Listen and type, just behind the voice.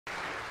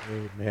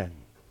Amen.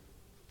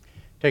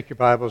 Take your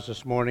Bibles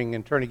this morning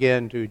and turn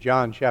again to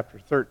John chapter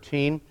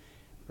 13,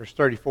 verse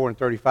 34 and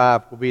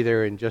 35. We'll be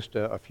there in just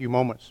a few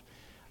moments.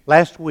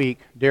 Last week,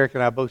 Derek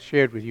and I both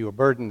shared with you a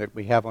burden that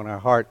we have on our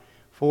heart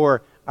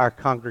for our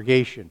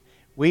congregation.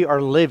 We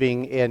are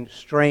living in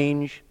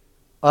strange,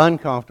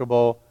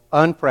 uncomfortable,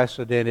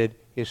 unprecedented,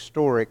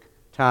 historic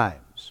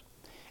times.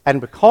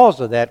 And because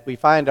of that, we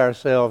find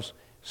ourselves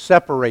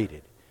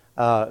separated.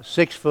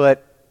 6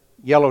 foot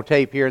yellow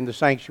tape here in the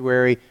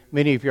sanctuary.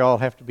 Many of you all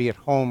have to be at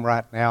home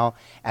right now.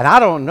 And I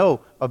don't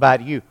know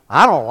about you.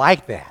 I don't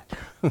like that.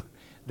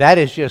 That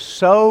is just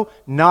so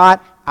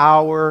not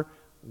our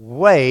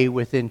way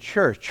within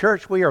church.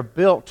 Church, we are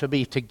built to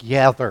be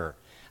together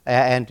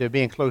and to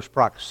be in close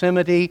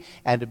proximity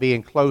and to be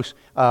in close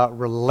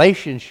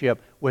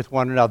relationship with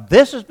one another.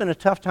 This has been a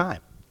tough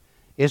time.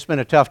 It's been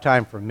a tough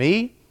time for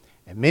me,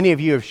 and many of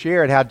you have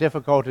shared how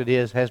difficult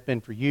it has been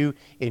for you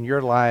in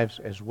your lives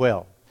as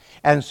well.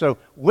 And so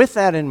with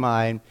that in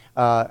mind,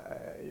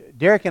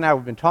 Derek and I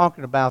have been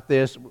talking about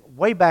this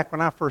way back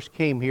when I first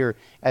came here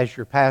as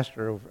your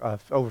pastor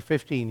over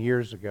 15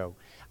 years ago.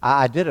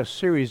 I did a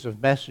series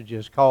of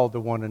messages called The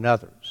One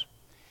Another's.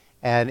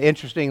 And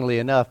interestingly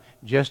enough,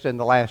 just in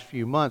the last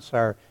few months,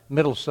 our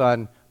middle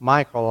son,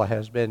 Michael,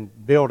 has been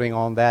building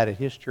on that at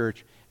his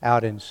church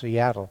out in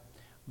Seattle.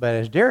 But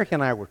as Derek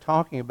and I were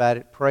talking about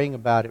it, praying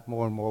about it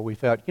more and more, we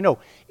felt,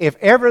 if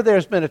ever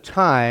there's been a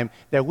time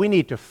that we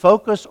need to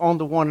focus on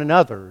the one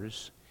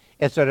another's,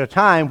 it's at a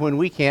time when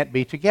we can't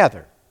be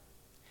together.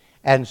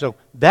 And so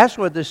that's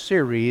what this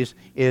series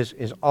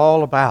is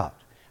all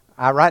about.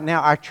 Right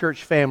now, our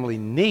church family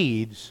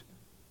needs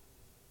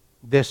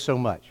this so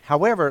much.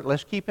 However,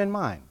 let's keep in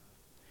mind,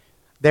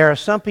 there are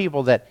some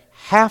people that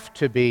have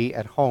to be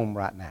at home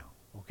right now.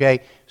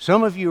 Okay?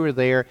 Some of you are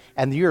there,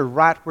 and you're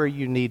right where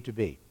you need to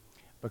be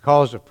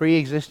because of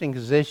pre-existing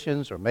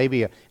conditions or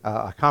maybe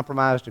a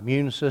compromised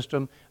immune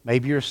system.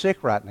 Maybe you're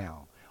sick right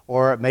now.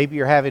 Or maybe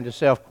you're having to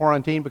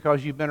self-quarantine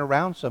because you've been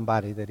around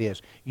somebody that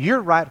is.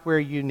 You're right where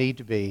you need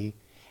to be,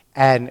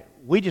 and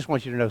we just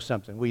want you to know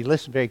something. We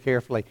listen very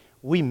carefully.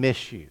 We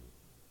miss you.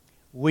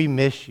 We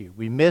miss you.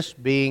 We miss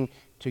being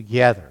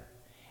together.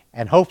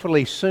 And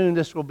hopefully soon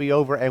this will be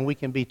over and we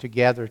can be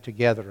together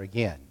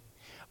again.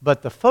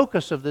 But the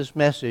focus of this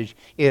message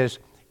is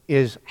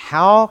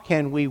how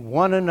can we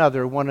one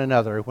another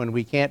when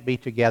we can't be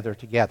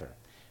together.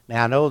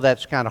 Now, I know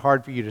that's kind of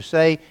hard for you to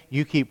say.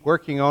 You keep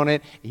working on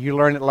it. You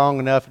learn it long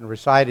enough and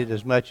recite it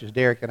as much as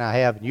Derek and I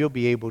have, and you'll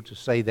be able to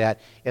say that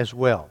as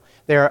well.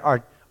 There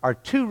are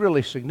two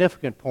really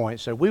significant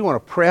points that we want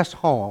to press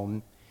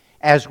home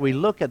as we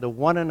look at the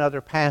one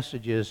another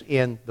passages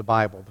in the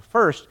Bible. The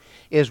first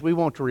is we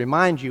want to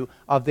remind you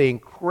of the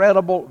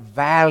incredible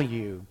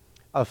value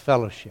of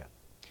fellowship,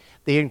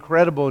 the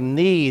incredible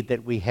need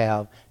that we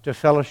have to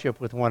fellowship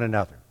with one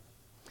another.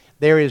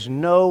 There is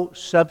no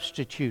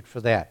substitute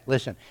for that.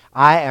 Listen,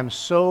 I am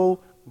so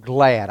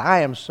glad,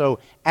 I am so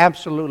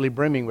absolutely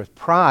brimming with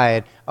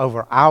pride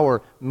over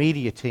our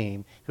media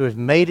team who has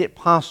made it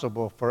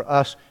possible for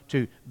us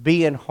to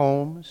be in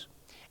homes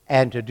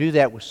and to do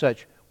that with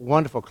such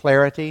wonderful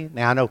clarity.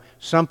 Now, I know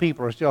some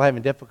people are still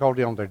having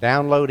difficulty on their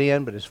download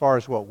end, but as far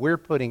as what we're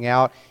putting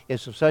out,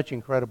 it's of such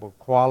incredible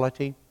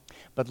quality.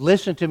 But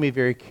listen to me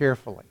very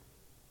carefully.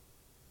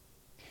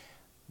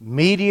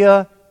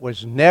 Media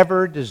was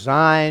never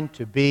designed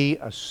to be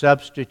a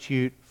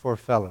substitute for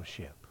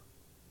fellowship.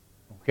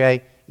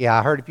 Okay? Yeah,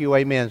 I heard a few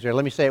amens there.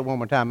 Let me say it one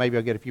more time. Maybe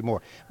I'll get a few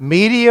more.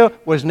 Media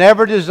was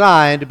never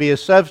designed to be a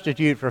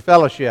substitute for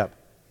fellowship.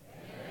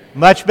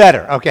 Much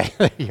better. Okay.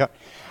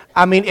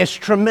 I mean, it's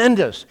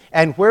tremendous.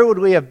 And where would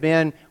we have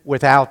been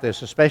without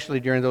this, especially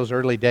during those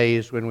early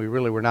days when we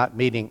really were not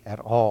meeting at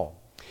all?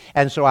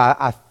 And so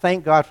I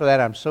thank God for that.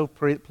 I'm so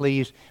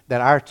pleased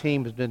that our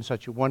team has done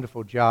such a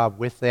wonderful job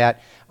with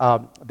that.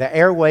 The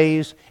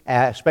airways,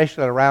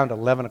 especially around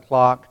 11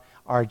 o'clock,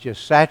 are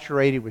just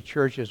saturated with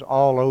churches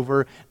all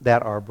over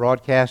that are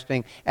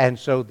broadcasting. And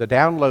so the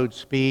download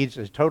speeds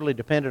is totally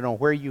dependent on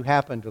where you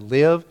happen to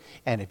live.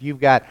 And if you've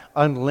got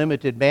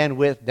unlimited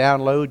bandwidth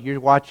download, you're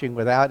watching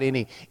without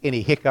any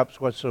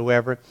hiccups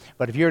whatsoever.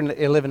 But if you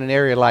live in an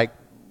area like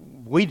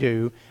we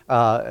do,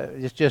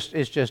 it's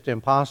just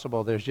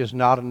impossible. There's just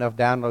not enough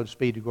download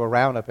speed to go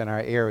around up in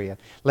our area.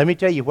 Let me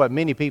tell you what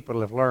many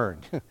people have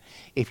learned.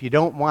 If you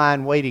don't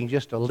mind waiting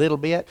just a little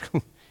bit,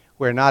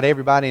 where not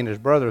everybody and his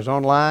brother is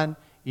online,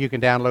 you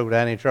can download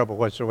without any trouble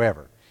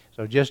whatsoever.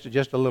 So just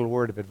a little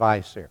word of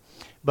advice there.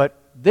 But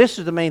this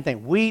is the main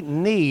thing. We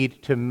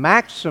need to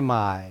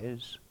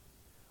maximize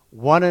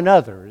one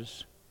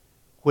another's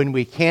when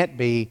we can't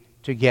be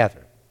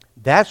together.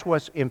 That's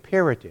what's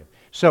imperative.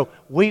 So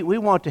we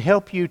want to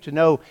help you to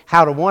know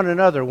how to one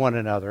another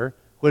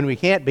when we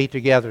can't be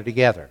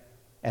together.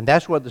 And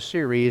that's what the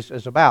series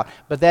is about.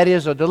 But that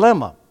is a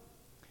dilemma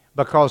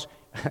because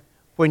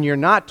when you're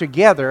not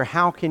together,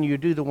 how can you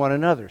do the one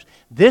another's?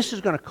 This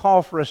is going to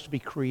call for us to be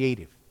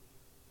creative.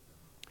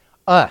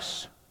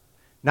 Us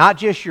not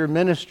just your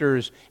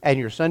ministers and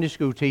your Sunday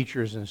school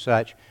teachers and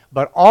such,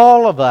 but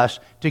all of us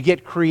to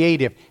get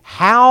creative.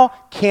 How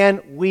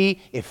can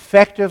we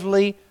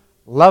effectively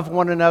love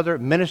one another,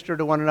 minister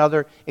to one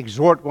another,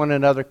 exhort one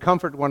another,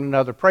 comfort one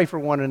another, pray for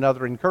one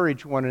another,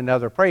 encourage one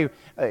another, pray,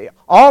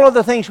 all of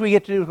the things we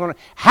get to do with one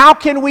another. How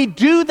can we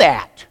do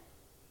that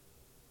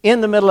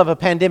in the middle of a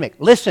pandemic?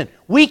 Listen,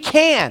 we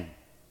can.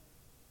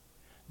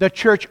 The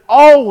church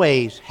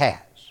always has.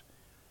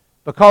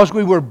 Because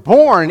we were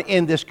born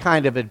in this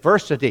kind of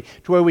adversity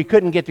to where we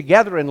couldn't get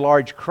together in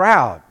large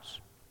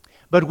crowds.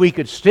 But we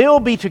could still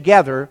be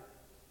together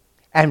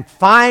and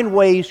find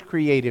ways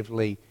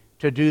creatively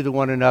to do the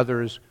one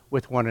another's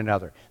with one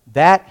another.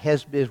 That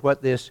is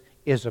what this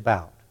is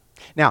about.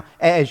 Now,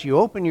 as you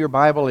open your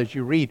Bible, as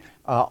you read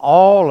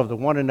all of the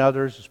one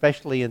another's,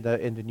 especially in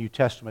the New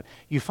Testament,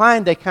 you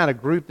find they kind of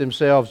group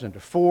themselves into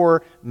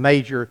four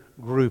major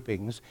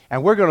groupings.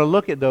 And we're going to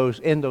look at those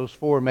in those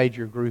four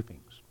major groupings.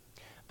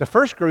 The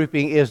first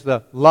grouping is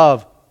the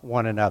love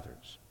one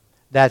another's.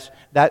 That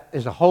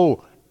is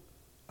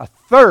a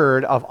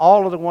third of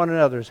all of the one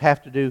another's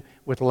have to do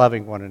with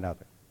loving one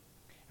another.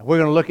 And we're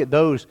going to look at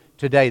those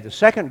today. The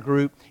second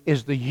group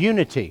is the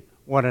unity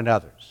one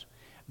another's.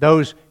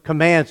 Those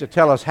commands that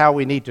tell us how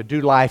we need to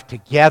do life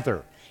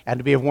together and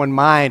to be of one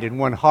mind and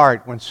one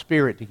heart, one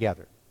spirit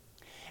together.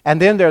 And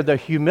then there are the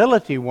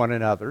humility one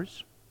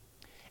another's.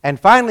 And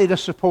finally, the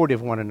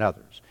supportive one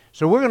another's.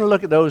 So we're going to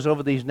look at those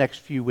over these next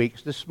few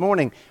weeks. This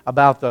morning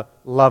about the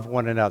love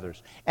one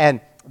another's.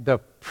 And the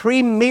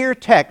premier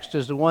text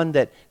is the one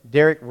that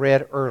Derek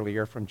read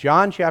earlier from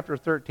John chapter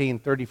 13,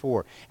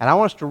 34. And I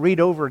want us to read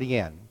over it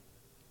again.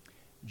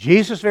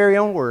 Jesus' very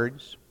own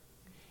words.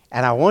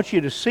 And I want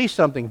you to see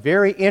something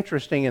very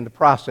interesting in the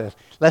process.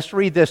 Let's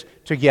read this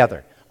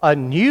together. A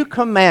new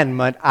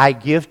commandment I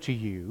give to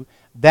you,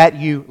 that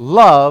you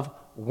love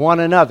one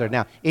another.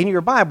 Now, in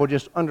your Bible,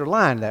 just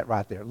underline that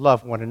right there.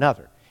 Love one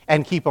another.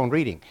 And keep on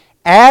reading.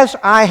 As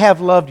I have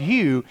loved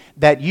you,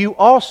 that you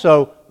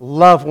also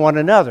love one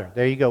another.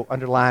 There you go.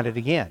 Underline it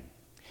again.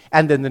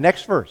 And then the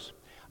next verse.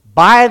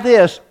 By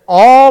this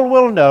all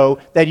will know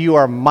that you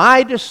are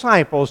my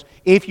disciples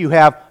if you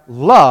have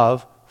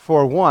love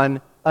for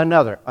one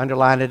another.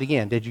 Underline it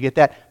again. Did you get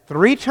that?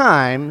 3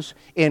 times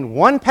in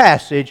one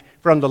passage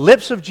from the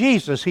lips of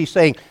Jesus, he's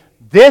saying,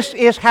 this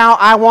is how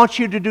I want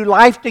you to do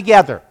life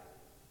together.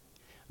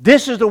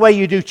 This is the way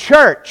you do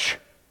church.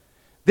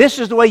 This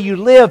is the way you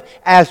live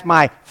as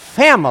my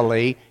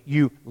family.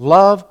 You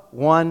love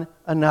one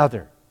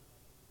another.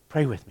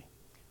 Pray with me.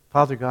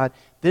 Father God,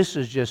 this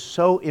is just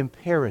so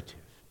imperative.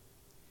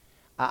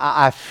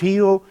 I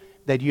feel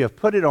that you have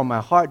put it on my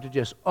heart to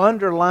just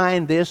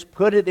underline this,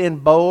 put it in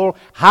bold,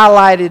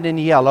 highlight it in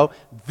yellow.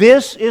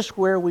 This is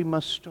where we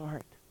must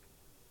start.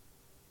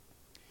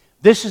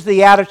 This is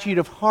the attitude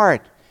of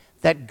heart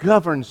that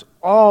governs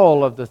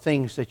all of the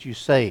things that you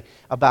say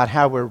about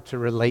how we're to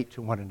relate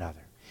to one another.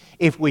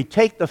 If we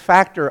take the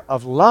factor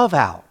of love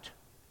out,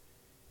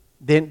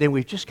 then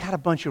we've just got a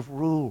bunch of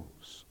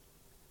rules.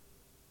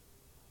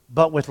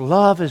 But with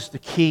love as the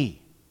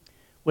key,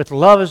 with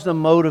love as the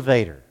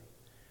motivator,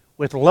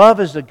 with love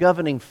as the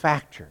governing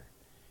factor,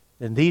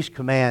 then these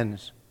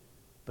commands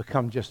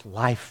become just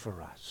life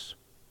for us.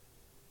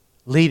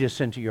 Lead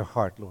us into your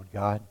heart, Lord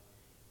God.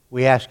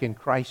 We ask in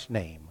Christ's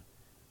name.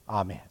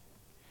 Amen.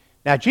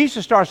 Now,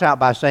 Jesus starts out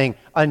by saying,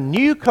 a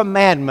new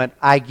commandment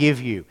I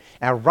give you.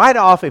 Now, right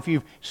off, if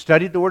you've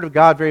studied the Word of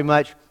God very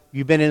much,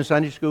 you've been in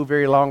Sunday school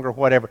very long or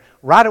whatever,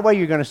 right away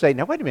you're going to say,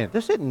 now, wait a minute,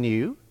 this isn't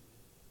new.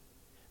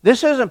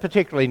 This isn't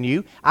particularly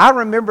new. I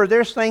remember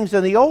there's things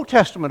in the Old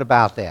Testament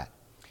about that.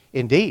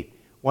 Indeed,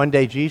 one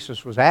day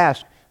Jesus was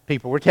asked,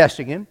 people were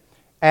testing him,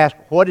 asked,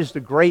 what is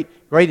the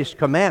greatest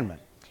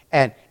commandment?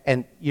 And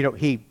you know,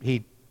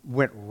 he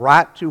went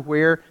right to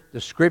where the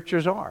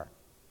Scriptures are.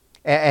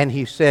 And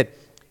he said,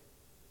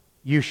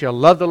 you shall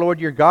love the Lord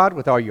your God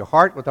with all your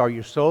heart, with all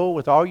your soul,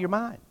 with all your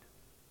mind.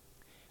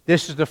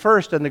 This is the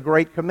first and the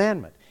great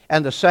commandment.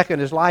 And the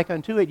second is like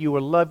unto it, you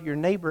will love your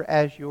neighbor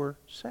as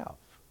yourself.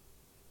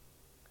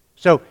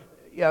 So,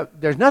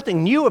 there's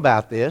nothing new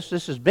about this.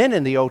 This has been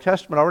in the Old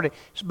Testament already.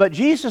 But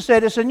Jesus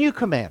said it's a new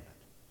commandment.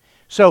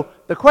 So,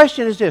 the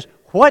question is this,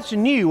 what's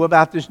new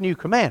about this new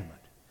commandment?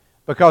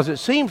 Because it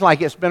seems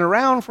like it's been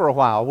around for a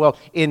while. Well,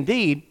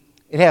 indeed,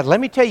 it has. Let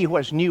me tell you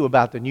what's new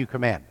about the new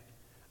commandment.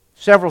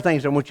 Several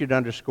things I want you to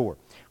underscore.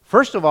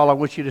 First of all, I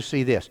want you to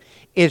see this.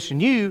 It's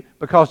new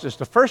because it's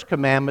the first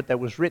commandment that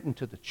was written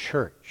to the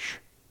church.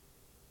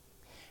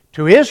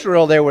 To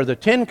Israel, there were the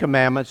 10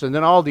 commandments and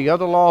then all the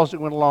other laws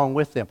that went along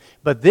with them.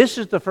 But this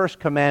is the first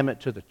commandment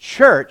to the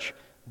church.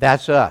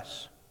 That's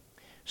us.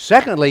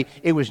 Secondly,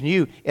 it was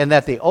new in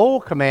that the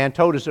old command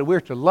told us that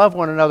we're to love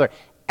one another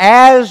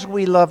as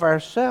we love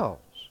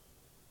ourselves.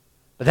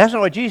 But that's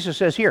not what Jesus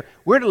says here.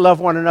 We're to love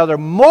one another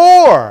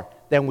more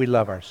than we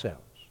love ourselves.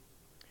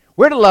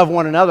 We're to love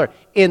one another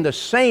in the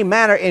same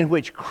manner in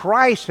which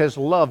Christ has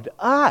loved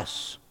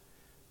us.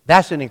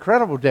 That's an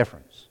incredible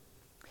difference.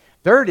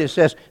 Third, it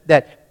says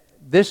that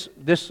this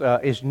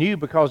is new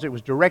because it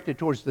was directed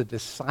towards the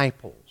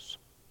disciples.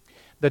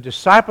 the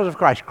disciples of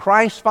Christ,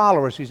 Christ's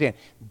followers, he's saying,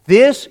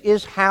 this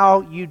is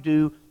how you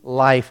do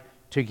life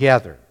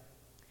together.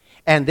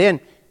 And then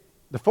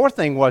the fourth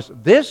thing was,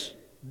 this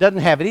doesn't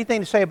have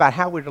anything to say about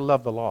how we're to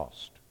love the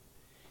lost.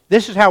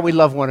 This is how we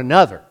love one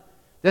another.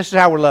 This is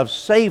how we love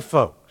saved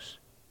folks.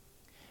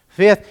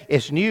 Fifth,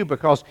 it's new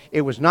because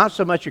it was not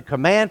so much a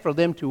command for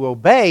them to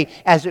obey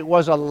as it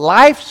was a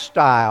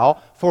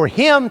lifestyle for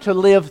Him to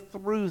live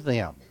through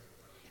them.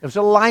 It was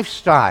a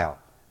lifestyle.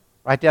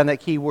 Write down that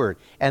key word.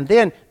 And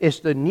then it's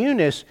the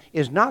newness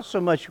is not so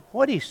much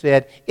what He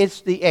said,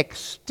 it's the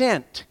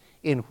extent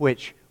in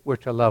which we're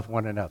to love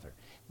one another.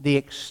 The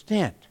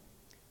extent,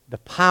 the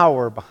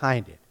power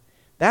behind it.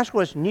 That's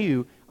what's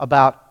new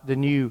about the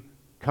new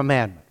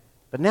commandment.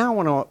 But now I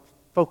want to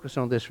focus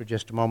on this for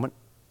just a moment.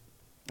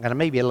 And I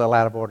may be a little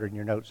out of order in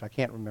your notes. I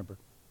can't remember.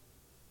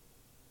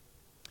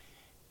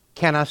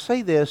 Can I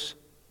say this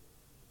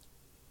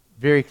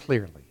very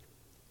clearly?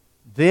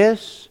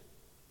 This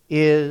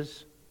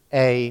is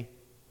a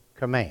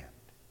command.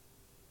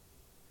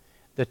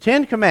 The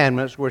 10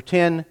 commandments were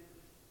 10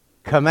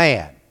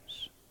 commands.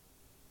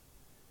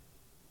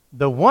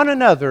 The one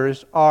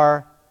another's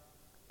are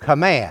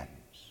commands.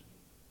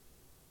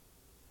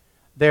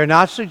 They're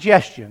not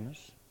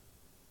suggestions.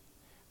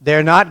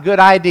 They're not good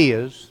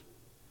ideas.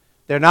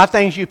 They're not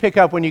things you pick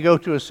up when you go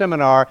to a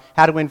seminar,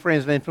 how to win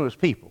friends and influence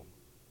people.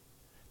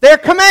 They're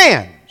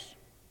commands,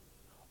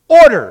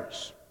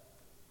 orders,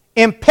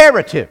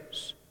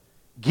 imperatives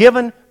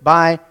given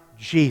by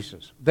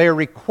Jesus. They're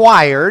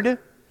required,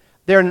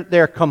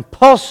 they're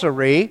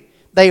compulsory,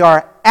 they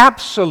are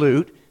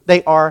absolute,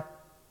 they are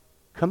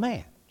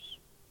commands.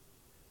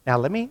 Now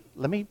let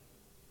me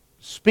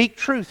speak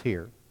truth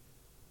here.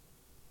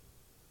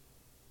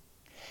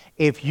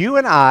 If you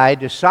and I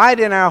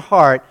decide in our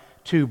heart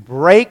to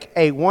break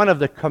one of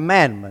the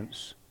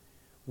commandments,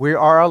 we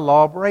are a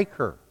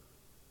lawbreaker.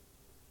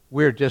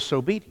 We're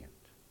disobedient.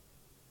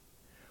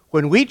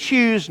 When we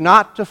choose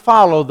not to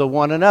follow the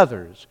one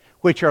another's,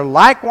 which are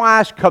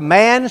likewise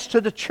commands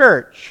to the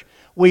church,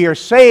 we are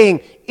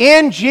saying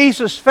in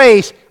Jesus'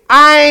 face,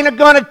 I ain't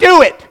going to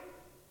do it.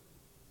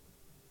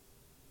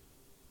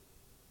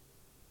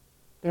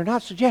 They're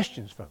not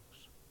suggestions, folks.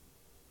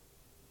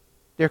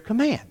 They're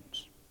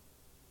commands,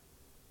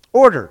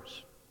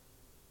 orders,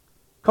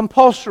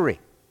 compulsory.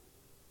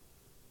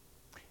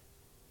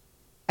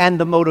 And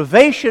the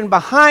motivation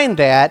behind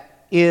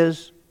that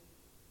is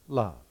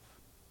love.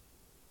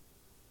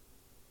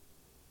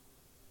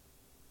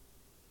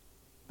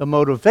 The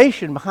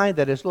motivation behind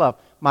that is love.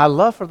 My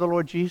love for the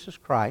Lord Jesus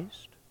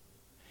Christ,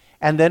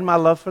 and then my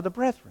love for the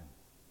brethren.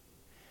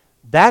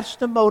 That's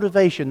the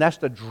motivation. That's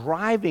the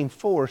driving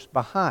force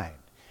behind.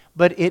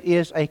 But it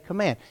is a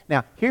command.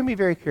 Now, hear me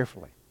very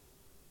carefully.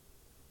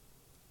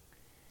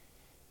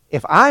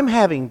 If I'm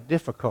having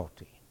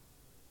difficulty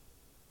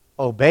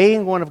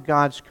obeying one of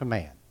God's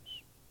commands,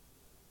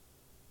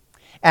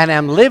 and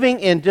I'm living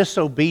in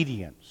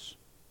disobedience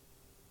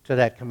to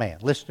that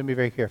command, listen to me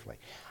very carefully.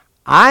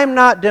 I'm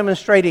not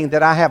demonstrating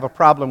that I have a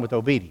problem with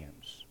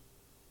obedience.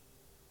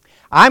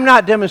 I'm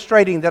not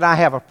demonstrating that I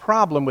have a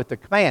problem with the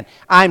command.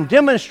 I'm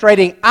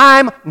demonstrating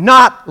I'm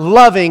not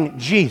loving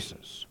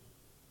Jesus.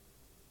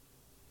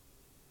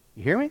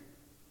 You hear me?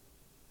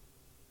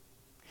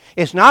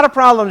 It's not a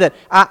problem that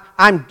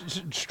I'm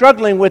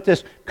struggling with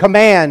this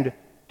command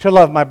to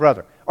love my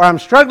brother, or I'm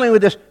struggling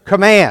with this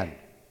command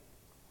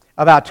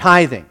about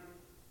tithing.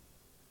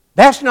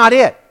 That's not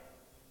it.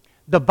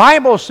 The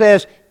Bible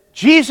says,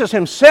 Jesus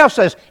Himself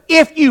says,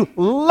 if you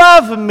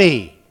love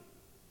me,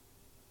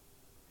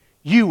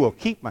 you will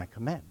keep my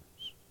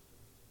commandments.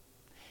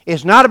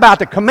 It's not about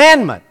the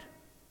commandment.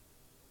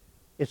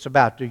 It's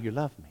about, do you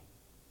love me?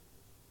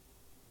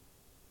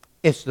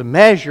 It's the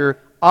measure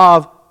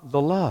of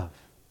the love.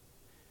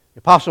 The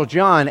Apostle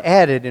John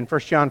added in 1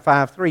 John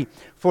 5:3,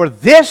 for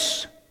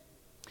this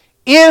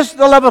is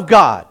the love of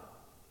God,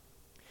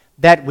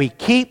 that we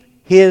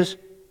keep His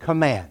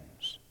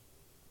commands.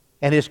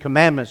 And His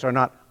commandments are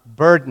not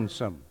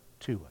burdensome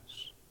to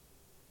us.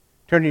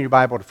 Turn in your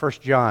Bible to 1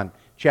 John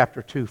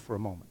chapter 2 for a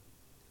moment.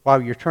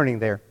 While you're turning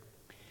there,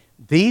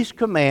 these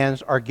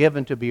commands are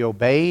given to be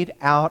obeyed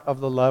out of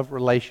the love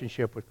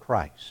relationship with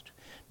Christ.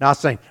 Not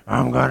saying,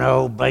 I'm going to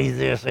obey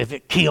this if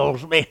it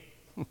kills me.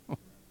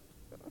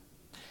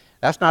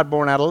 That's not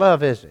born out of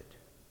love, is it?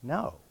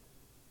 No.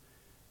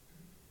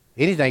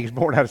 Anything is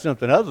born out of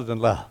something other than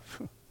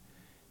love.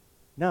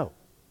 No.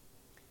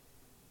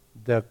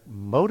 The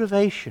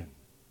motivation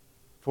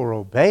for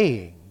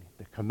obeying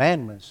the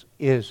commandments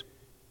is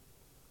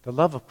the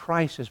love of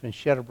Christ has been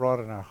shed abroad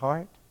in our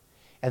heart,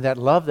 and that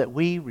love that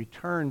we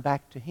return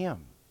back to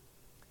Him.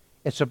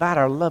 It's about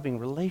our loving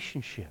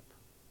relationship.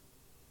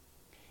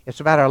 It's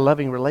about our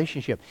loving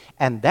relationship.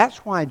 And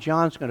that's why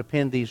John's going to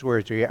pen these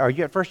words. Are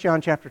you at 1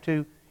 John chapter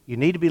 2? You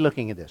need to be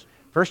looking at this.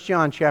 1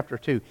 John chapter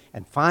 2,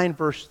 and find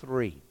verse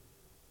 3.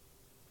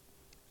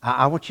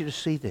 I want you to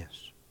see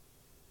this.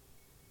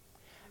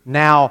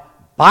 Now,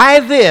 by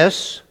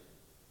this,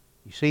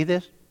 you see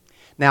this?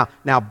 Now,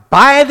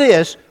 by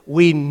this,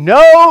 we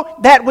know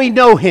that we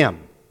know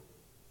Him.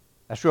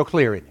 That's real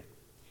clear, isn't it?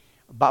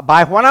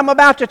 By what I'm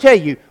about to tell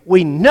you,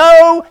 we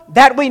know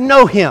that we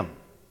know Him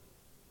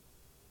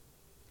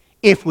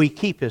if we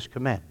keep His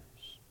commandments.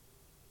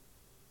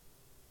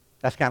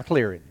 That's kind of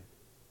clear, isn't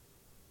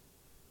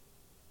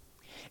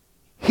it?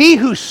 He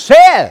who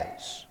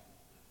says,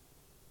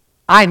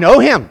 I know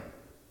Him,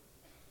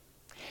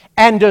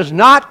 and does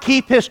not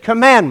keep His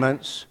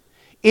commandments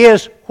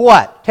is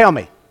what? Tell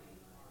me.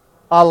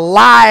 A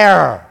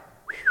liar.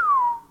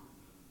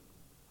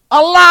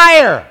 A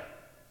liar.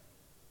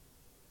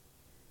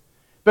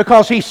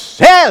 Because he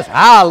says,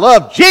 I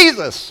love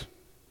Jesus.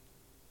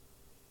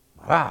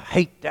 I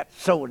hate that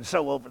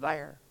so-and-so over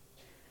there.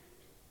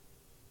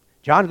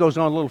 John goes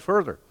on a little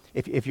further.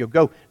 If you'll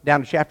go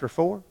down to chapter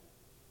 4,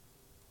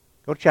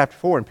 go to chapter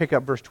 4 and pick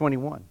up verse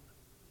 21.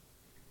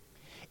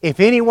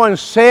 If anyone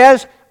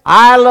says,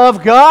 I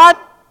love God,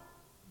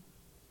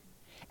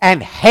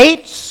 and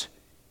hates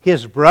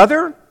his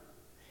brother,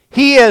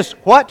 he is,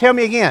 what? Tell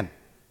me again.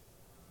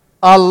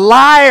 A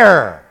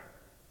liar.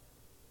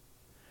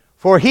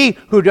 For he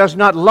who does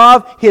not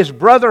love his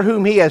brother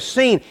whom he has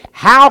seen,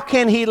 how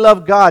can he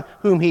love God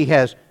whom he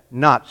has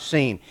not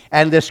seen?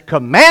 And this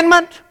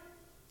commandment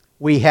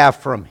we have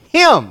from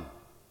Him,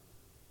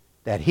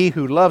 that he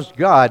who loves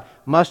God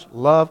must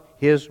love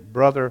his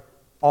brother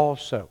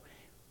also.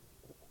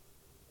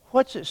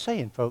 What's it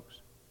saying, folks?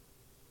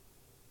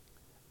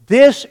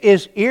 This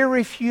is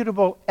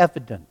irrefutable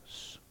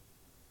evidence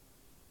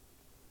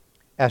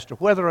as to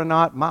whether or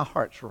not my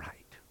heart's right.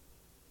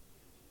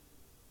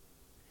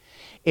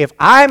 If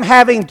I'm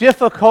having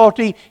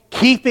difficulty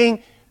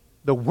keeping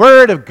the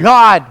Word of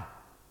God,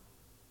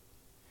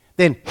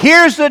 then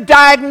here's the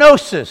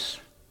diagnosis.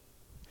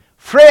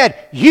 Fred,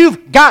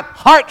 you've got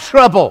heart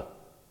trouble.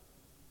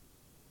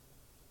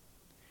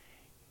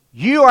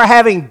 You are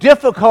having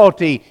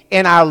difficulty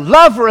in our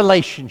love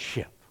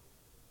relationship.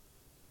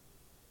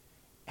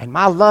 And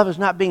my love is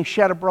not being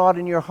shed abroad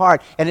in your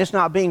heart, and it's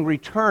not being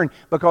returned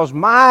because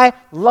my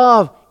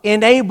love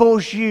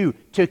enables you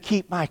to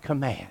keep my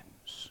commands.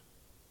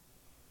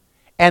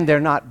 And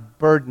they're not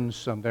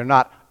burdensome, they're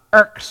not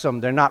irksome,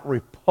 they're not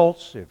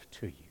repulsive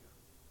to you.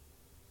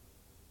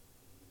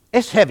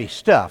 It's heavy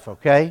stuff,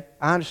 okay?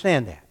 I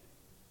understand that.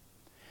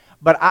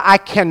 But I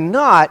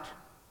cannot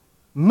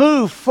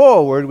move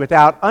forward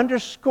without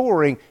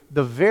underscoring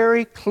the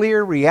very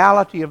clear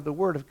reality of the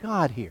Word of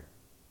God here.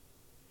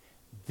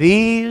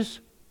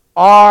 These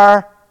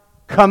are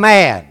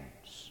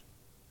commands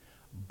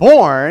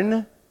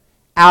born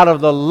out of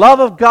the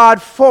love of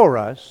God for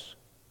us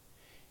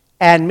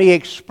and me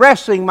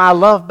expressing my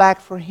love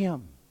back for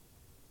Him.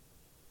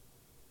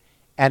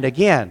 And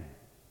again,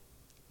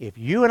 if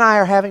you and I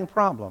are having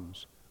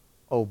problems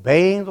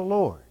obeying the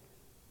Lord,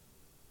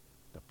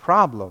 the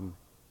problem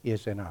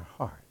is in our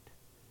heart.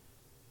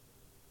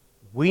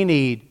 We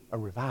need a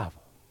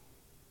revival.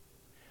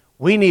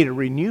 We need a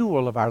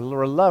renewal of our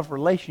love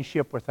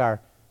relationship with our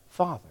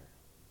Father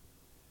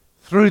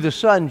through the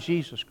Son,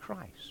 Jesus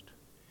Christ.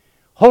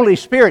 Holy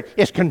Spirit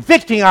is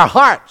convicting our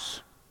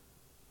hearts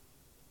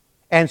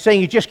and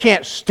saying you just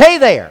can't stay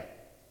there.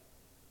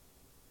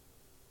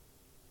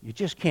 You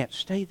just can't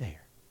stay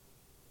there.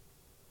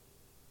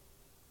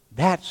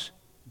 That's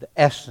the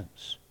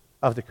essence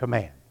of the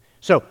command.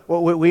 So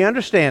we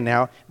understand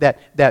now that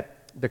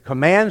the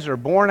commands are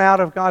born out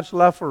of God's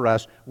love for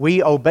us.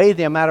 We obey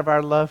them out of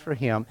our love for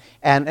Him.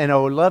 And in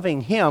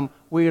loving Him,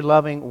 we're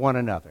loving one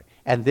another.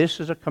 And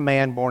this is a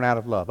command born out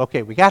of love.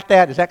 Okay, we got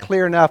that? Is that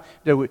clear enough?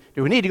 Do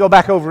we need to go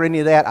back over any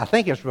of that? I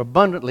think it's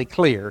abundantly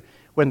clear.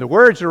 When the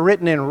words are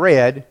written in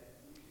red,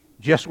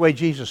 just the way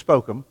Jesus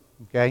spoke them,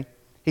 okay?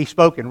 He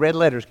spoke and red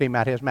letters came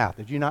out of His mouth.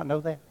 Did you not know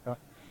that?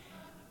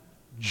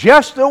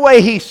 Just the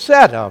way He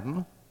said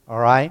them, all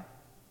right?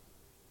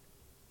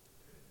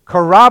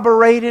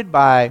 Corroborated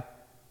by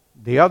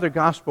the other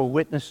gospel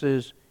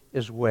witnesses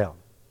as well.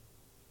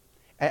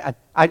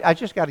 I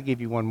just got to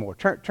give you one more.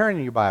 Turn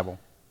in your Bible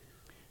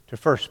to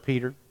 1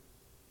 Peter.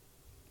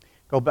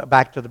 Go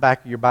back to the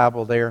back of your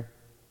Bible there.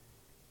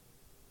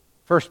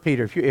 1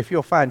 Peter, if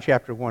you'll find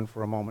chapter 1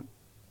 for a moment.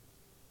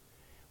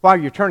 While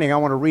you're turning, I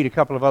want to read a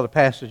couple of other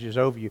passages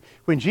over you.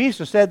 When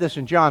Jesus said this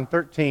in John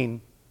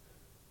 13,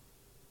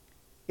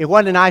 it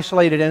wasn't an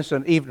isolated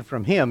incident even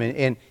from Him.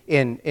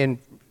 In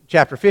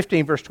chapter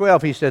 15, verse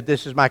 12, He said,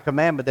 this is my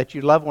commandment, that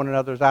you love one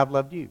another as I've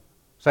loved you.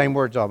 Same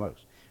words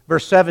almost.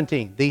 Verse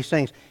 17, these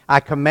things I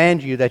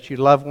command you that you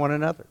love one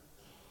another.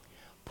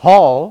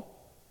 Paul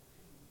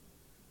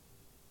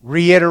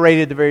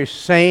reiterated the very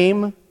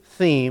same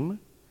theme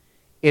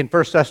in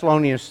 1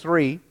 Thessalonians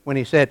 3 when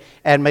he said,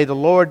 and may the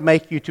Lord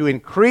make you to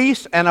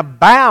increase and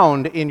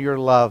abound in your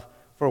love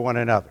for one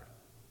another.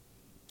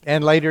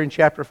 And later in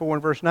chapter 4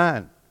 and verse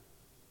 9,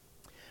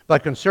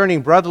 but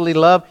concerning brotherly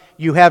love,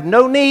 you have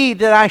no need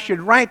that I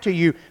should write to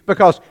you,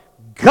 because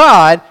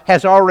God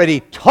has already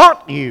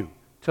taught you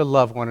to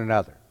love one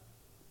another.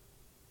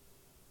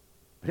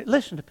 But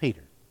listen to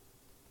Peter.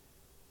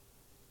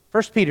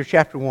 1 Peter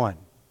chapter 1,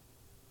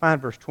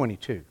 find verse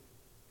 22.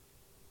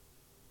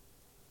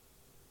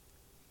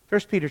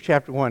 1 Peter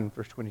chapter 1,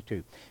 verse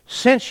 22.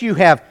 Since you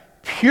have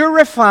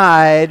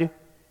purified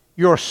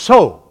your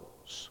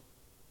souls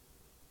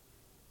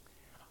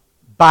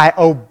by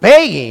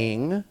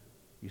obeying,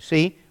 you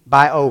see,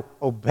 by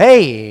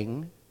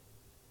obeying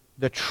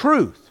the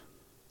truth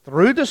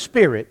through the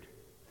Spirit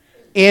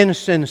in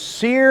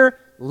sincere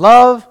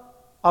love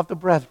of the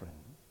brethren.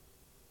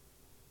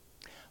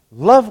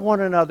 Love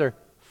one another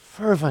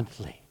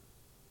fervently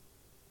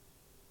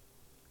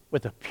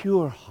with a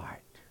pure heart.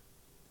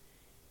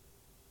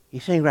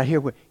 He's saying right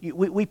here,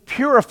 we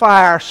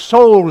purify our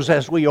souls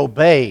as we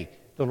obey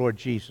the Lord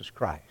Jesus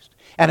Christ.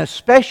 And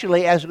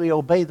especially as we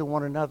obey the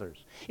one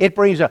another's. It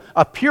brings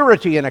a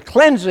purity and a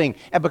cleansing.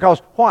 And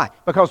why?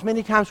 Because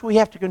many times we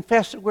have to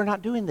confess that we're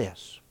not doing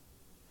this.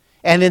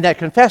 And in that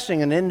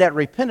confessing and in that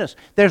repentance,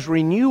 there's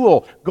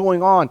renewal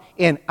going on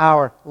in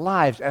our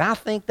lives. And I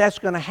think that's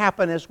going to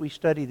happen as we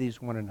study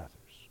these one another's.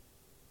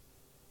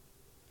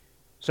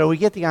 So we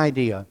get the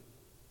idea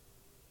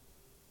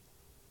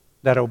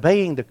that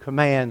obeying the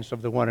commands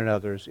of the one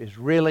another's is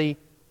really,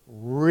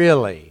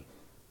 really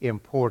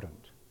important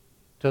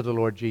to the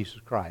Lord Jesus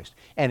Christ.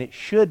 And it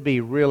should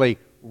be really,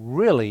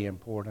 really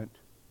important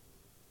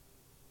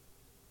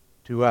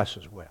to us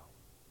as well.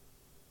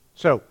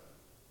 So,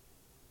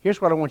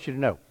 here's what I want you to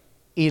know.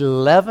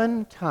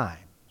 11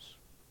 times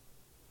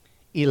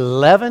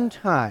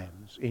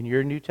in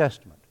your New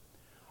Testament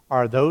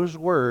are those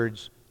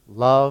words,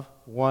 love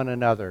one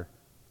another,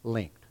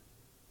 linked.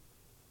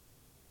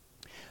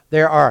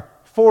 There are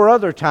 4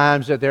 other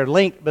times that they're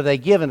linked, but they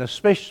give a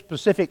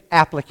specific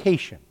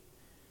application.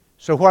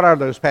 So what are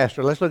those,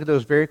 Pastor? Let's look at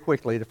those very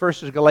quickly. The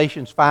first is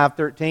Galatians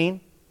 5:13.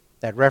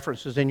 That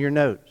reference is in your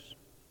notes.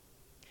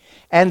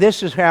 And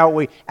this is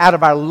how out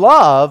of our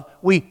love,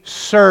 we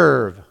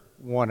serve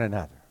one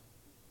another.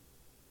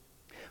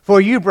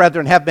 For you,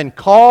 brethren, have been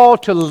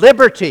called to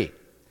liberty.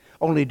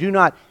 Only do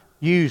not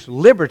use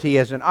liberty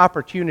as an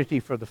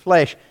opportunity for the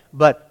flesh,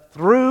 but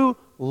through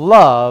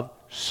love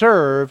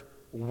serve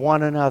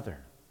one another.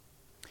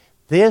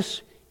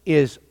 This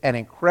is an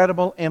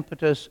incredible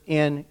impetus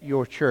in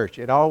your church.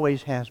 It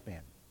always has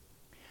been.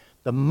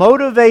 The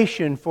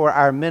motivation for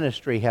our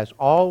ministry has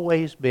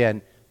always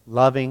been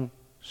loving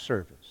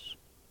service.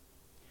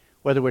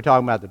 Whether we're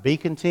talking about the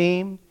Beacon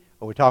team,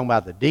 or we're talking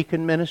about the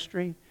deacon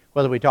ministry,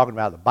 whether we're talking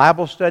about the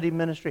Bible study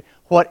ministry,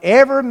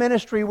 whatever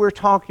ministry we're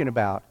talking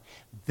about,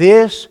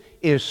 this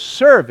is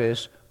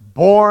service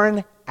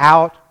born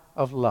out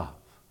of love.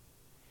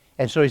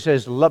 And so he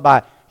says,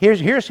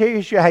 here's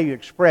how you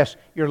express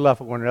your love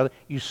for one another.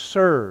 You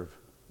serve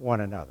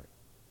one another.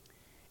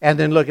 And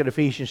then look at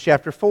Ephesians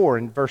chapter 4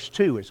 and verse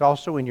 2. It's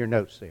also in your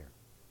notes there.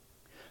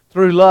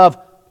 Through love,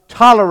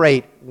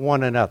 tolerate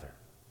one another.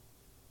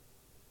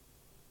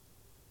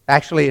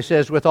 Actually, it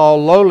says, with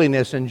all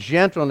lowliness and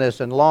gentleness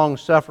and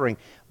long-suffering,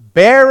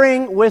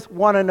 bearing with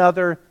one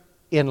another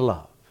in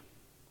love.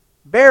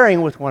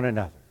 Bearing with one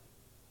another.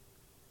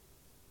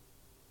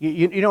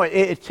 You know,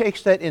 it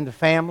takes that in the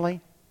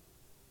family.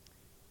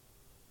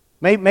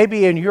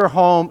 Maybe in your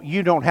home,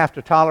 you don't have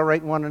to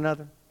tolerate one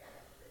another.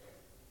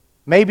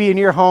 Maybe in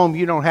your home,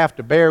 you don't have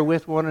to bear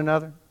with one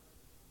another.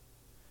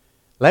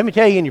 Let me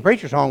tell you, in your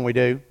preacher's home, we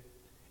do.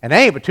 And there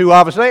ain't but 2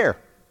 of us there.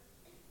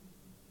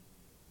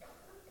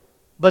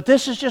 But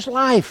this is just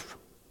life.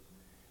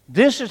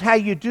 This is how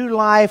you do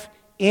life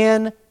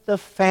in the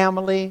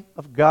family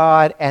of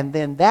God. And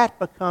then that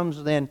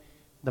becomes then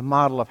the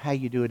model of how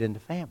you do it in the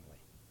family.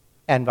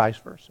 And vice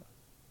versa.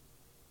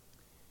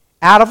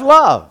 Out of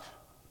love,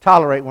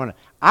 tolerate one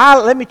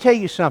another. Let me tell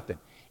you something.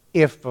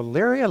 If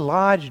Valeria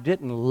Lodge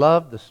didn't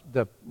love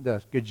the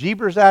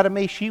gajebers out of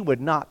me, she would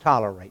not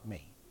tolerate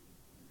me.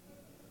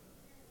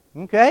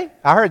 Okay?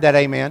 I heard that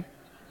amen.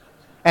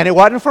 And it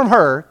wasn't from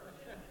her.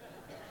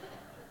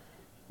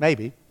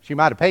 Maybe. She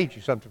might have paid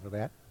you something for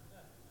that.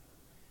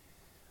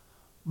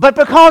 But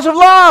because of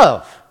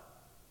love,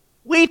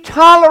 we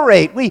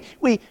tolerate, we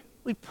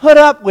put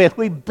up with,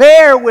 we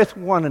bear with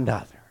one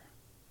another.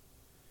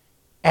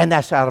 And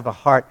that's out of a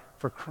heart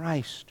for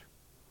Christ.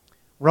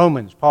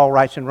 Paul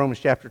writes in Romans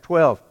chapter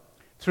 12,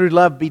 through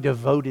love be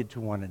devoted to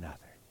one another.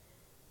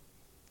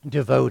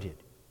 Devoted.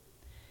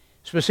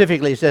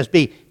 Specifically it says,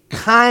 be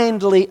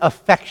kindly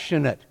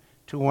affectionate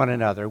to one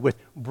another with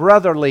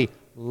brotherly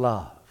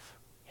love.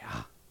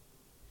 Yeah.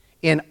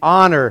 In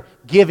honor,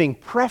 giving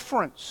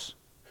preference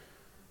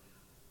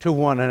to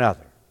one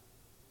another.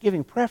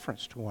 Giving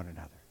preference to one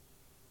another.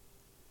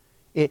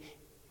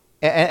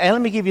 And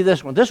let me give you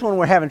this one. This one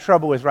we're having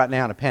trouble with right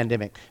now in a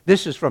pandemic.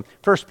 This is from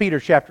 1 Peter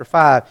chapter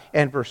 5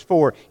 and verse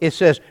 4. It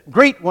says,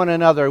 greet one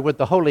another with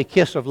the holy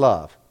kiss of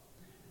love.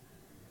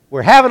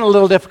 We're having a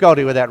little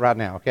difficulty with that right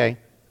now, okay?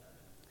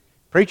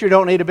 Preacher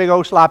don't need a big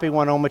old sloppy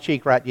one on my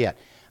cheek right yet.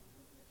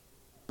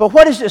 But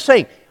what is it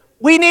saying?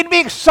 We need to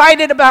be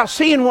excited about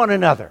seeing one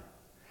another.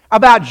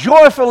 About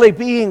joyfully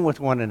being with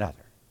one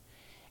another.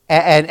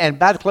 And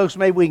about the closest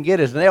maybe we can get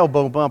is an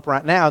elbow bump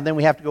right now, and then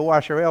we have to go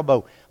wash our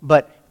elbow.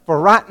 But for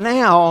right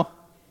now,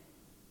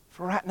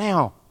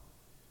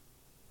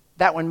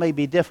 that one may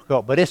be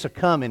difficult, but it's a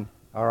coming,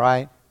 all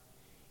right?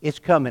 It's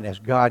coming as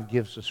God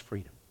gives us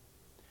freedom.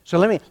 So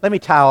let me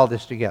tie all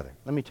this together.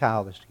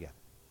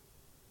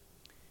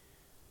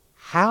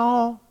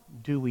 How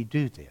do we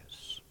do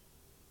this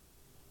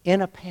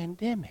in a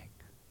pandemic?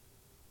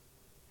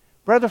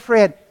 Brother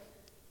Fred,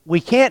 we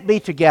can't be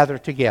together.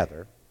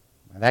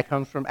 And that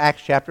comes from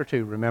Acts chapter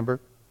 2, remember?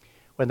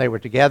 When they were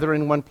together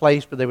in one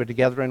place, but they were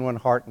together in one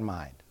heart and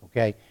mind.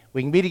 Okay?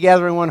 We can be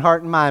together in one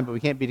heart and mind, but we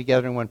can't be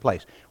together in one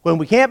place. When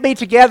we can't be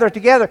together,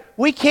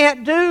 we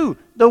can't do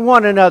the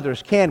one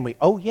another's, can we?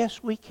 Oh,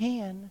 yes, we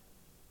can.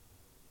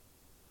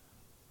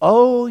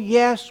 Oh,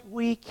 yes,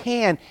 we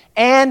can.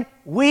 And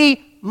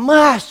we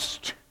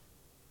must.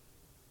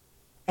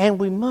 And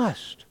we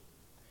must.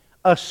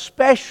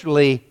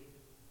 Especially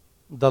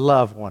the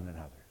love one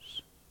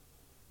another's.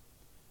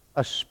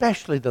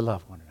 Especially the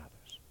love one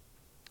another's.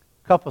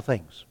 A couple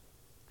things.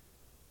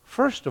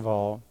 First of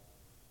all,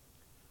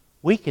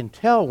 we can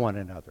tell one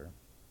another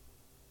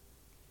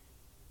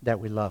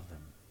that we love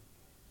them.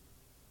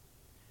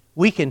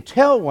 We can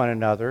tell one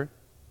another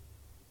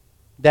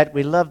that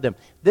we love them.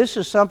 This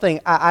is something,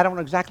 I don't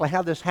know exactly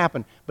how this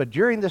happened, but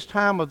during this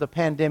time of the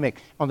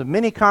pandemic, on the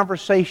many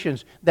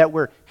conversations that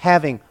we're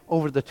having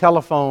over the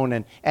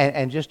telephone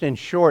and just in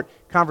short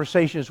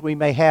conversations we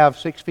may have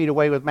 6 feet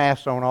away with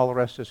masks on, all the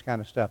rest of this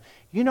kind of stuff.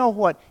 You know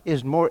what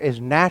is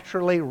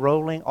naturally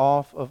rolling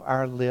off of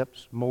our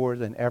lips more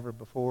than ever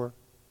before?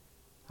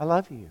 I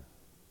love you.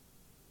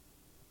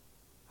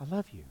 I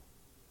love you.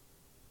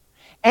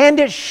 And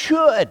it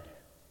should.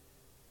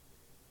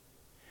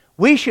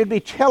 We should be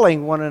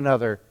telling one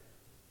another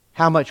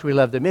how much we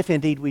love them, if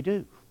indeed we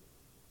do.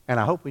 And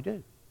I hope we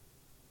do.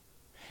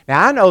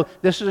 Now, I know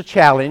this is a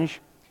challenge.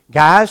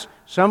 Guys,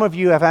 some of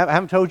you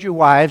haven't told your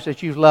wives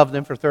that you've loved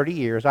them for 30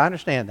 years. I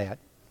understand that.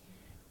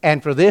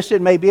 And for this,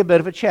 it may be a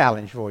bit of a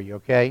challenge for you,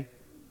 okay?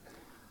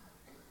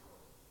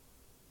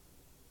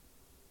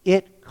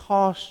 It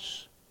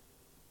costs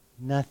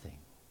nothing.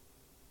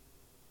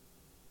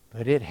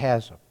 But it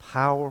has a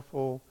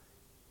powerful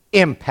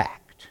impact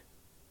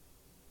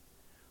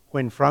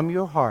when from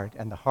your heart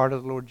and the heart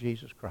of the Lord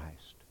Jesus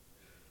Christ,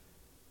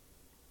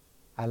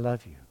 I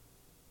love you.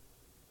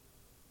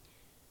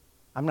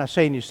 I'm not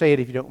saying you say it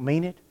if you don't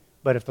mean it,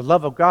 but if the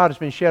love of God has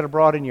been shed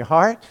abroad in your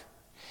heart,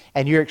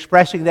 and you're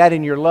expressing that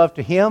in your love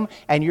to Him,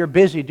 and you're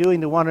busy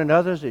doing to one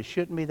another's, it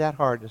shouldn't be that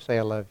hard to say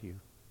I love you.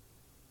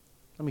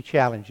 Let me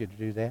challenge you to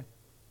do that.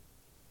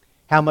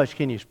 How much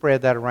can you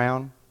spread that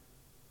around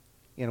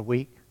in a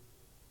week?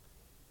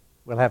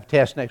 We'll have a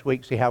test next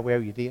week, see how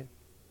well you did.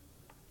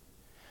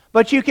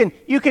 But you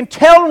can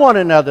tell one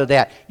another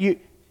that. You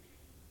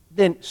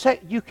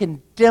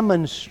can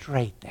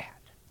demonstrate that.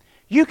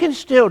 You can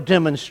still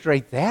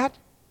demonstrate that.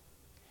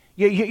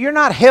 You're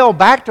not held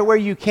back to where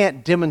you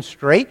can't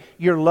demonstrate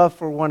your love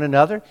for one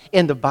another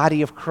in the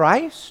body of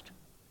Christ.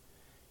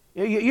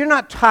 You're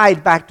not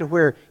tied back to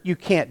where you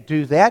can't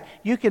do that.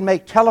 You can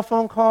make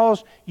telephone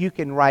calls. You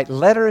can write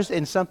letters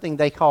in something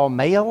they call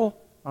mail.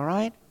 All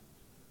right?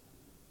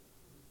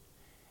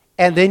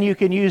 And then you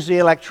can use the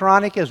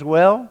electronic as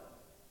well.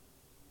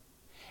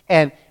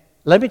 And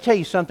let me tell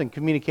you something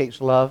communicates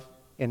love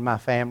in my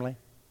family.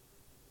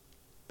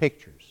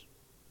 Pictures.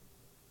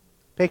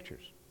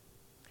 Pictures.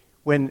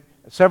 When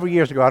several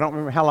years ago, I don't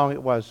remember how long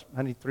it was,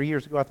 3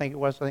 years ago I think it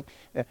was,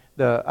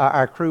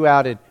 our crew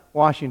out in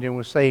Washington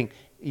was saying,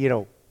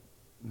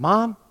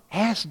 Mom,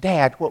 ask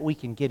Dad what we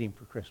can get him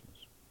for Christmas.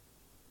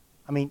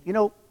 I mean,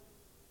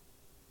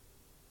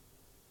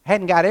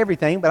 hadn't got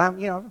everything, but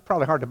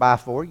probably hard to buy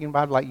for. You can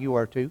buy like you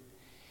are too.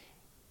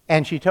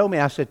 And she told me,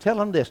 I said, tell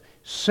them this,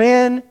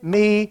 send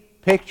me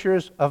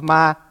pictures of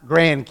my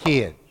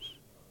grandkids.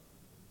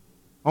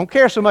 I don't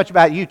care so much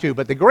about you two,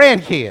 but the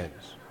grandkids.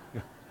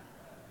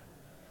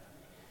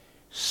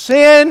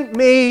 Send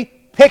me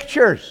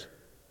pictures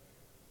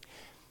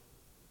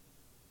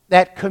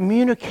that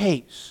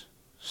communicates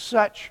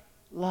such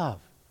love.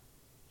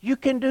 You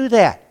can do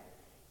that.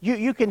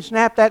 You can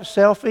snap that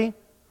selfie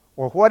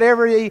or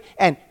whatever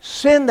and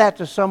send that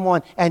to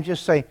someone and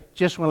just say,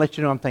 just want to let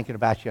you know I'm thinking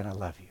about you and I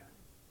love you.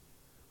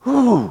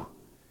 Whew.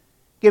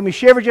 Give me a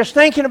shiver just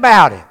thinking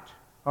about it.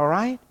 All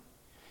right?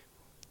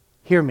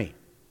 Hear me.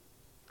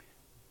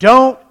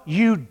 Don't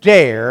you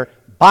dare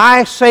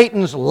buy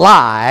Satan's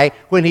lie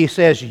when he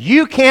says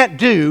you can't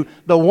do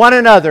the one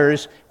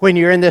another's when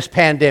you're in this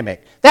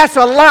pandemic. That's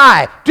a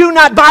lie. Do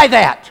not buy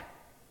that.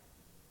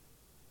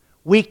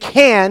 We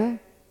can,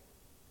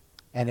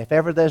 and if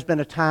ever there's been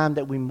a time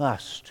that we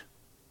must,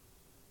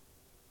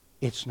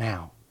 it's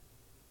now.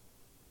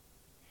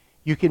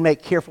 You can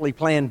make carefully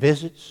planned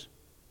visits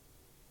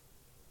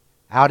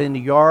out in the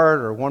yard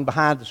or one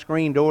behind the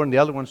screen door and the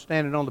other one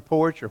standing on the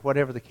porch or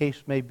whatever the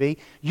case may be.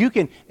 You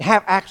can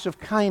have acts of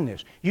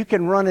kindness. You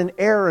can run an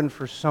errand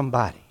for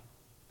somebody.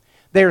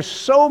 There's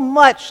so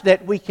much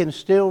that we can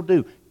still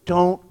do.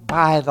 Don't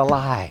buy the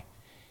lie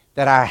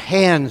that our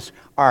hands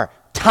are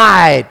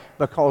tied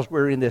because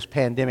we're in this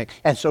pandemic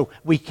and so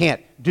we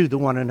can't do the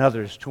one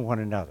another's to one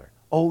another.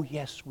 Oh,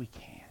 yes, we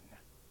can.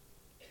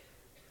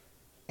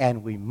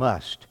 And we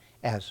must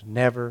as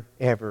never,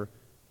 ever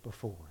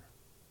before.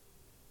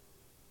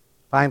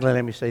 Finally,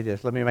 let me say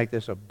this. Let me make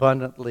this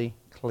abundantly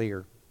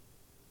clear.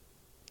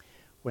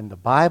 When the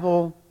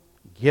Bible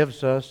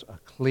gives us a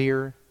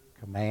clear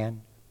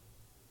command,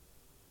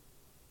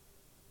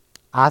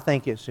 I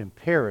think it's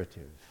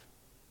imperative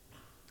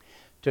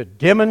to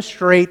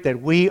demonstrate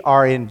that we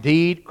are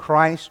indeed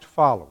Christ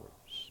followers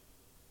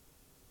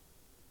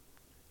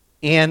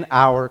in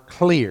our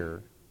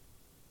clear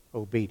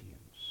obedience.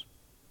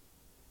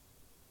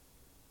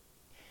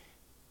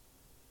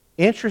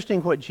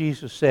 Interesting what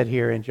Jesus said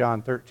here in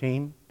John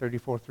 13,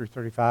 34 through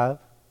 35.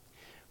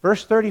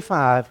 Verse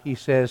 35, he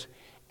says,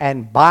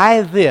 "And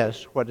by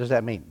this," what does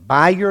that mean?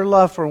 By your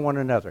love for one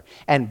another.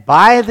 "And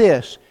by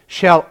this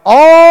shall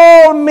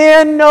all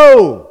men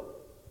know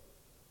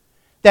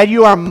that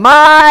you are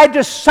my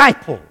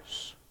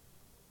disciples,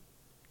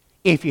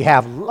 if you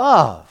have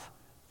love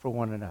for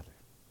one another."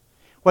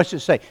 What's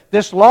it say?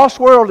 This lost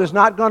world is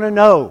not going to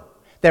know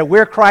that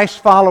we're Christ's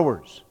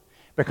followers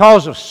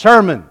because of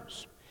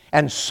sermons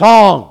and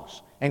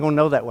songs. Ain't going to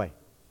know that way.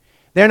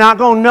 They're not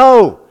going to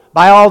know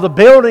by all the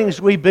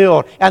buildings we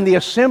build and the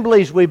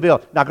assemblies we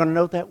build. Not going to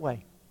know that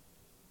way.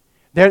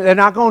 They're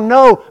not going to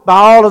know by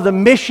all of the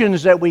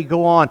missions that we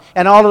go on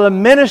and all of the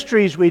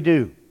ministries we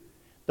do.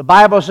 The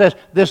Bible says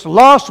this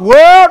lost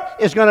world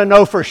is going to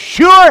know for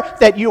sure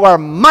that you are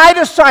my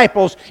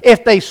disciples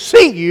if they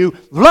see you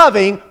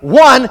loving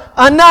one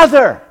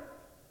another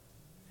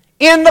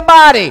in the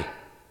body.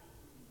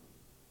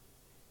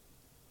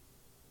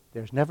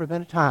 There's never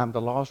been a time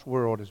the lost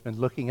world has been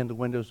looking in the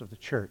windows of the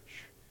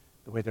church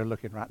the way they're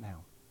looking right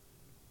now.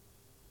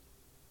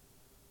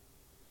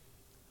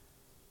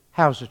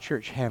 How's the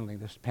church handling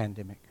this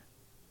pandemic?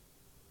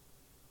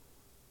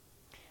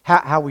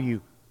 How are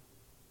you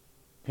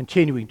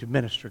continuing to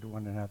minister to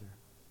one another?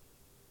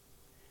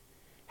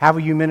 How are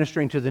you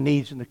ministering to the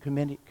needs in the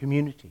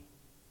community?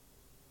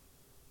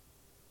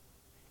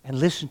 And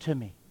listen to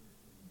me.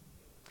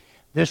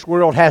 This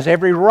world has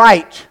every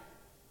right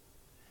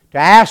to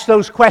ask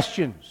those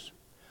questions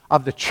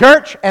of the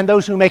church and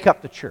those who make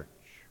up the church.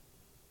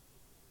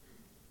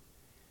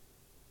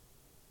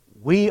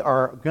 We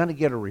are going to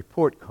get a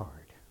report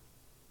card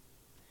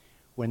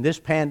when this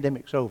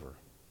pandemic's over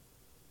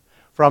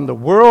from the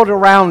world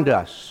around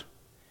us.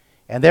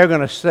 And they're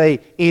going to say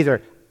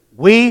either,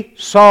 we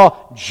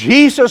saw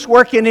Jesus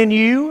working in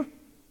you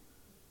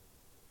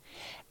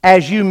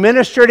as you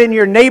ministered in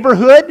your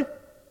neighborhood,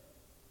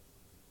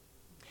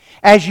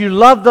 as you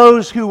loved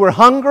those who were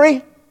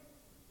hungry,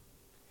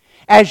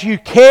 as you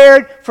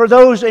cared for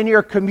those in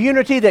your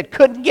community that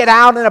couldn't get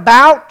out and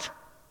about.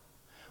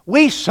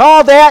 We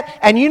saw that,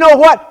 and you know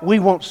what? We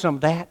want some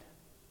of that.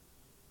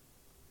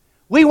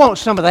 We want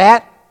some of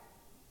that.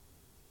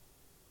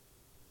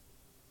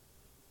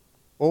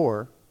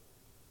 Or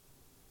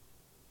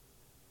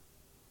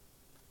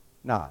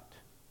not.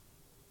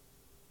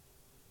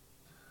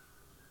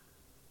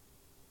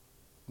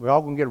 We're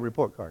all going to get a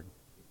report card.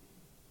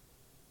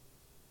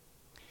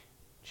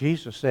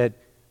 Jesus said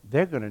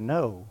they're going to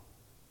know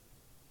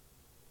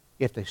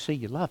if they see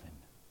you loving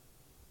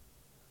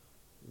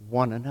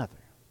one another.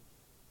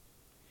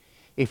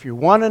 If you're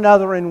one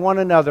another and one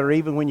another,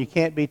 even when you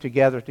can't be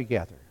together,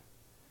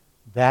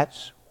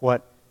 that's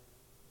what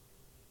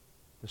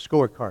the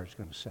scorecard is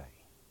going to say.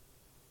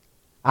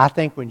 I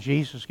think when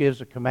Jesus gives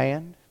a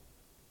command,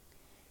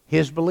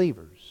 His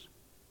believers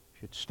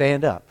should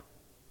stand up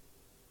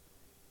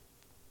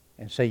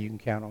and say, you can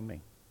count on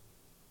me.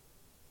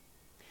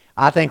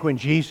 I think when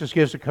Jesus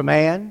gives a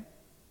command,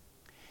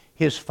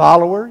 His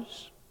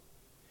followers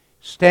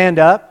stand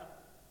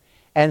up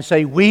and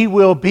say, we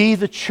will be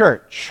the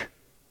church.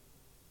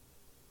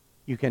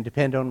 You can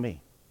depend on me.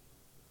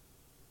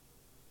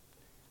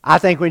 I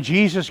think when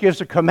Jesus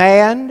gives a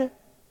command,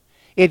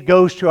 it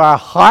goes to our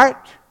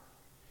heart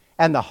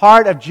and the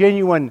heart of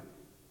genuine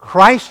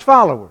Christ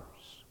followers.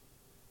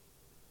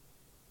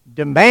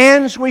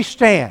 Demands we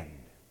stand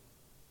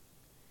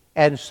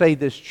and say,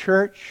 this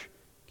church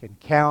can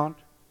count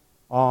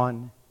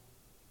on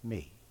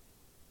me.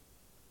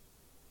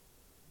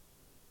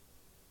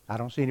 I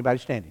don't see anybody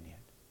standing yet.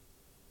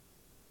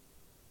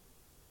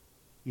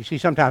 You see,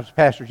 sometimes the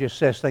pastor just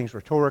says things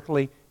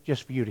rhetorically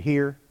just for you to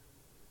hear.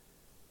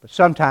 But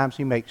sometimes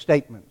he makes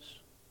statements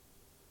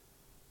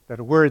that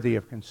are worthy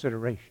of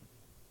consideration.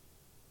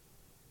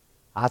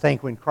 I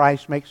think when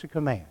Christ makes a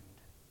command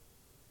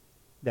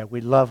that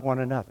we love one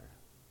another,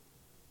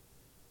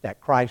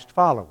 that Christ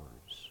followers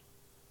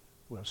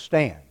will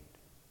stand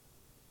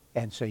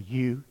and say,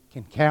 you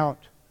can count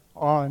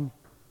on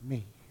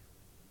me.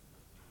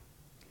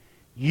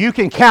 You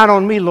can count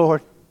on me,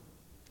 Lord.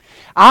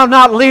 I'll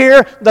not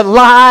hear the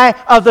lie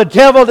of the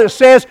devil that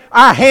says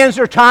our hands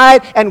are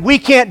tied and we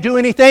can't do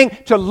anything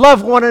to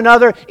love one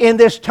another in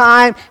this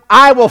time.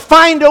 I will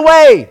find a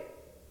way.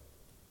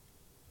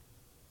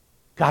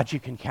 God, you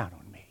can count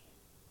on me.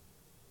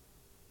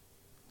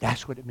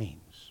 That's what it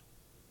means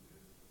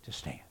to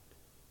stand.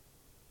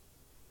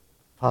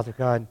 Father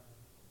God,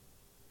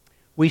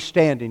 we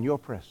stand in your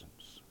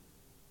presence.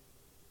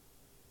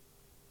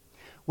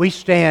 We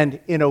stand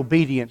in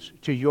obedience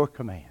to your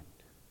command.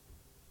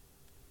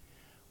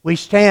 We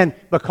stand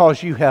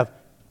because you have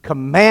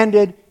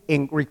commanded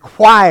and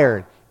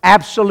required,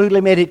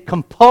 absolutely made it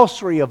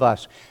compulsory of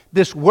us.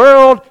 This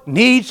world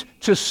needs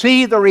to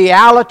see the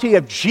reality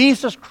of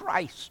Jesus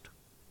Christ.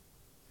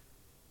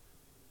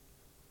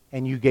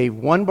 And you gave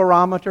one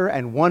barometer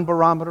and one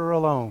barometer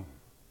alone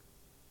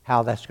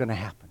how that's going to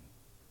happen.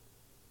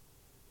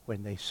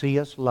 When they see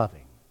us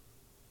loving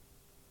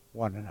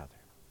one another.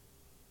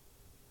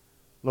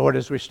 Lord,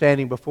 as we're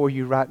standing before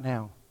you right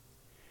now,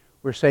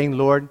 we're saying,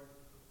 Lord,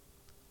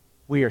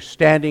 we are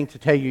standing to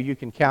tell you you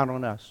can count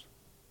on us.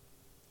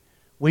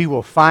 We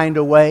will find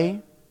a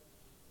way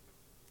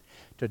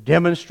to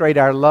demonstrate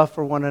our love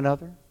for one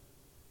another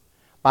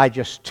by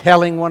just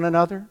telling one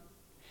another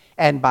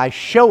and by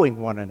showing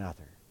one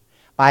another,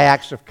 by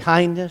acts of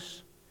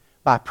kindness,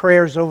 by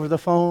prayers over the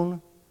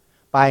phone,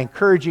 by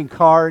encouraging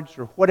cards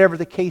or whatever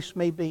the case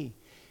may be,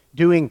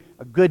 doing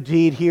a good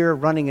deed here,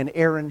 running an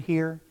errand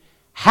here.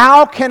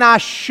 How can I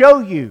show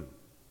you,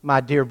 my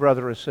dear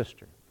brother or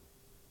sister,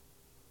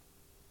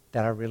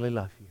 that I really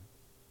love you?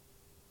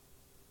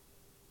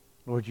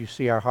 Lord, you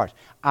see our hearts.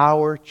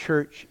 Our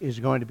church is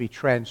going to be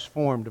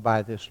transformed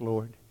by this,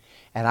 Lord.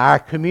 And our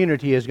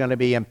community is going to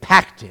be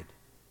impacted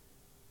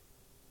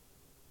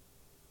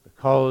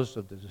because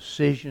of the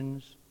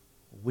decisions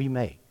we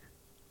make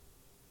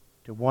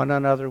to one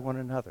another,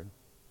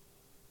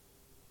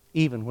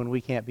 even when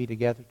we can't be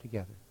together.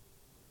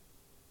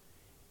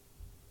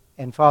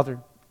 And Father,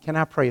 can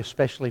I pray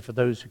especially for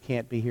those who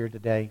can't be here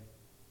today?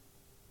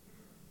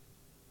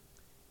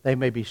 They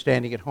may be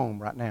standing at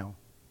home right now.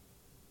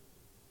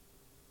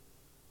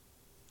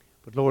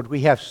 But Lord,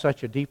 we have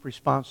such a deep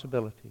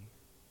responsibility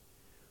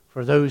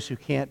for those who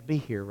can't be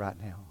here right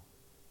now.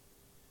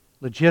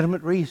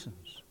 Legitimate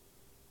reasons.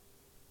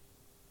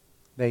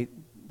 They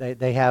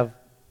have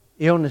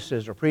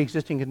illnesses or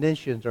pre-existing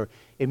conditions or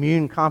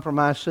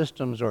immune-compromised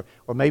systems, or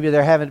maybe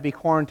they're having to be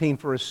quarantined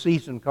for a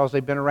season because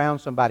they've been around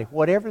somebody.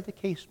 Whatever the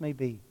case may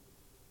be,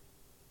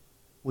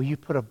 will you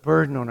put a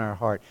burden on our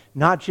heart,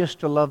 not just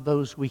to love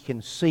those we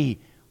can see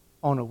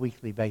on a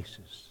weekly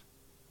basis,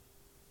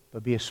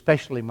 but be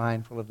especially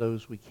mindful of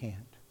those we can't.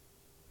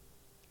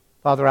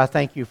 Father, I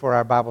thank you for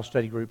our Bible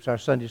study groups, our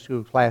Sunday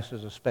school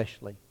classes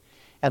especially,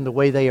 and the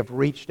way they have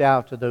reached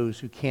out to those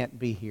who can't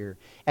be here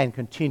and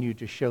continue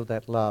to show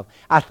that love.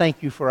 I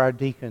thank you for our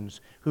deacons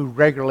who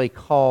regularly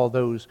call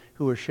those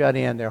who are shut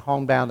in, they're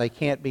homebound, they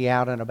can't be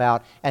out and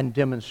about, and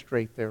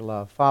demonstrate their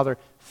love. Father,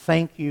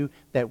 thank you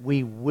that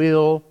we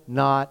will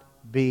not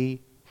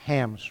be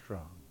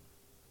hamstrung.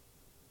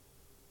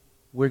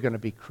 We're going to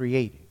be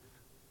creative,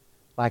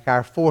 like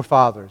our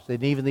forefathers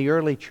and even the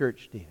early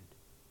church did,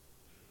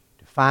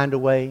 to find a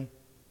way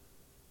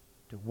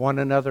to one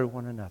another,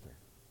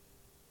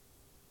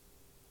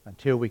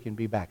 until we can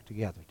be back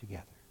together.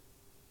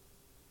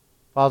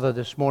 Father,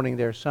 this morning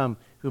there are some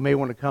who may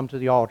want to come to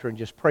the altar and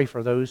just pray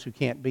for those who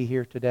can't be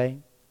here today.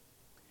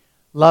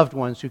 Loved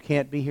ones who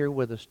can't be here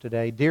with us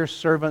today. Dear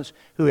servants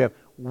who have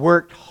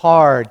worked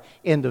hard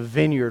in the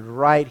vineyard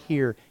right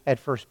here at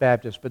First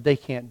Baptist, but they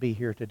can't be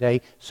here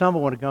today. Some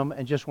will want to come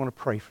and just want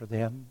to pray for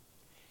them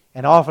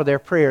and offer their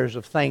prayers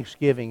of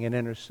thanksgiving and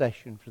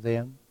intercession for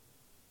them.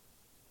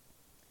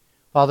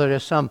 Father,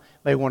 there's some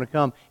may want to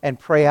come and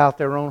pray out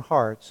their own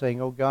hearts, saying,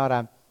 oh God,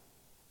 I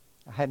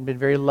hadn't been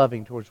very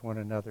loving towards one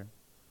another.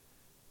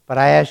 But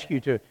I ask you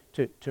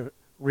to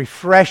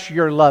refresh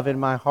your love in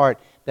my heart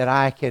that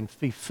I can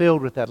be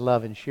filled with that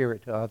love and share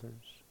it to others.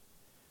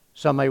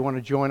 Some may want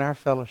to join our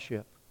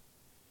fellowship.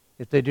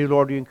 If they do,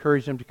 Lord, you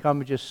encourage them to come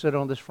and just sit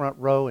on this front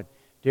row, and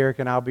Derek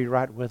and I'll be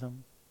right with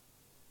them.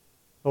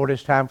 Lord,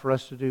 it's time for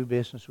us to do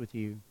business with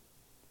you.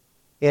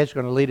 Ed's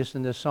going to lead us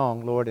in this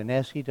song, Lord, and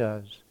as he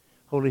does,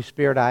 Holy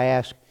Spirit, I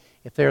ask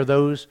if there are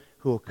those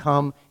who will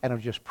come and will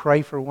just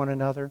pray for one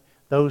another,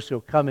 those who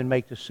will come and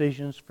make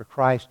decisions for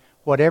Christ,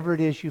 whatever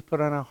it is you've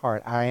put on our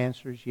heart, our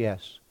answer is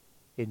yes.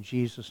 In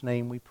Jesus'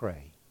 name we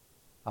pray.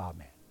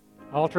 Amen. Altar.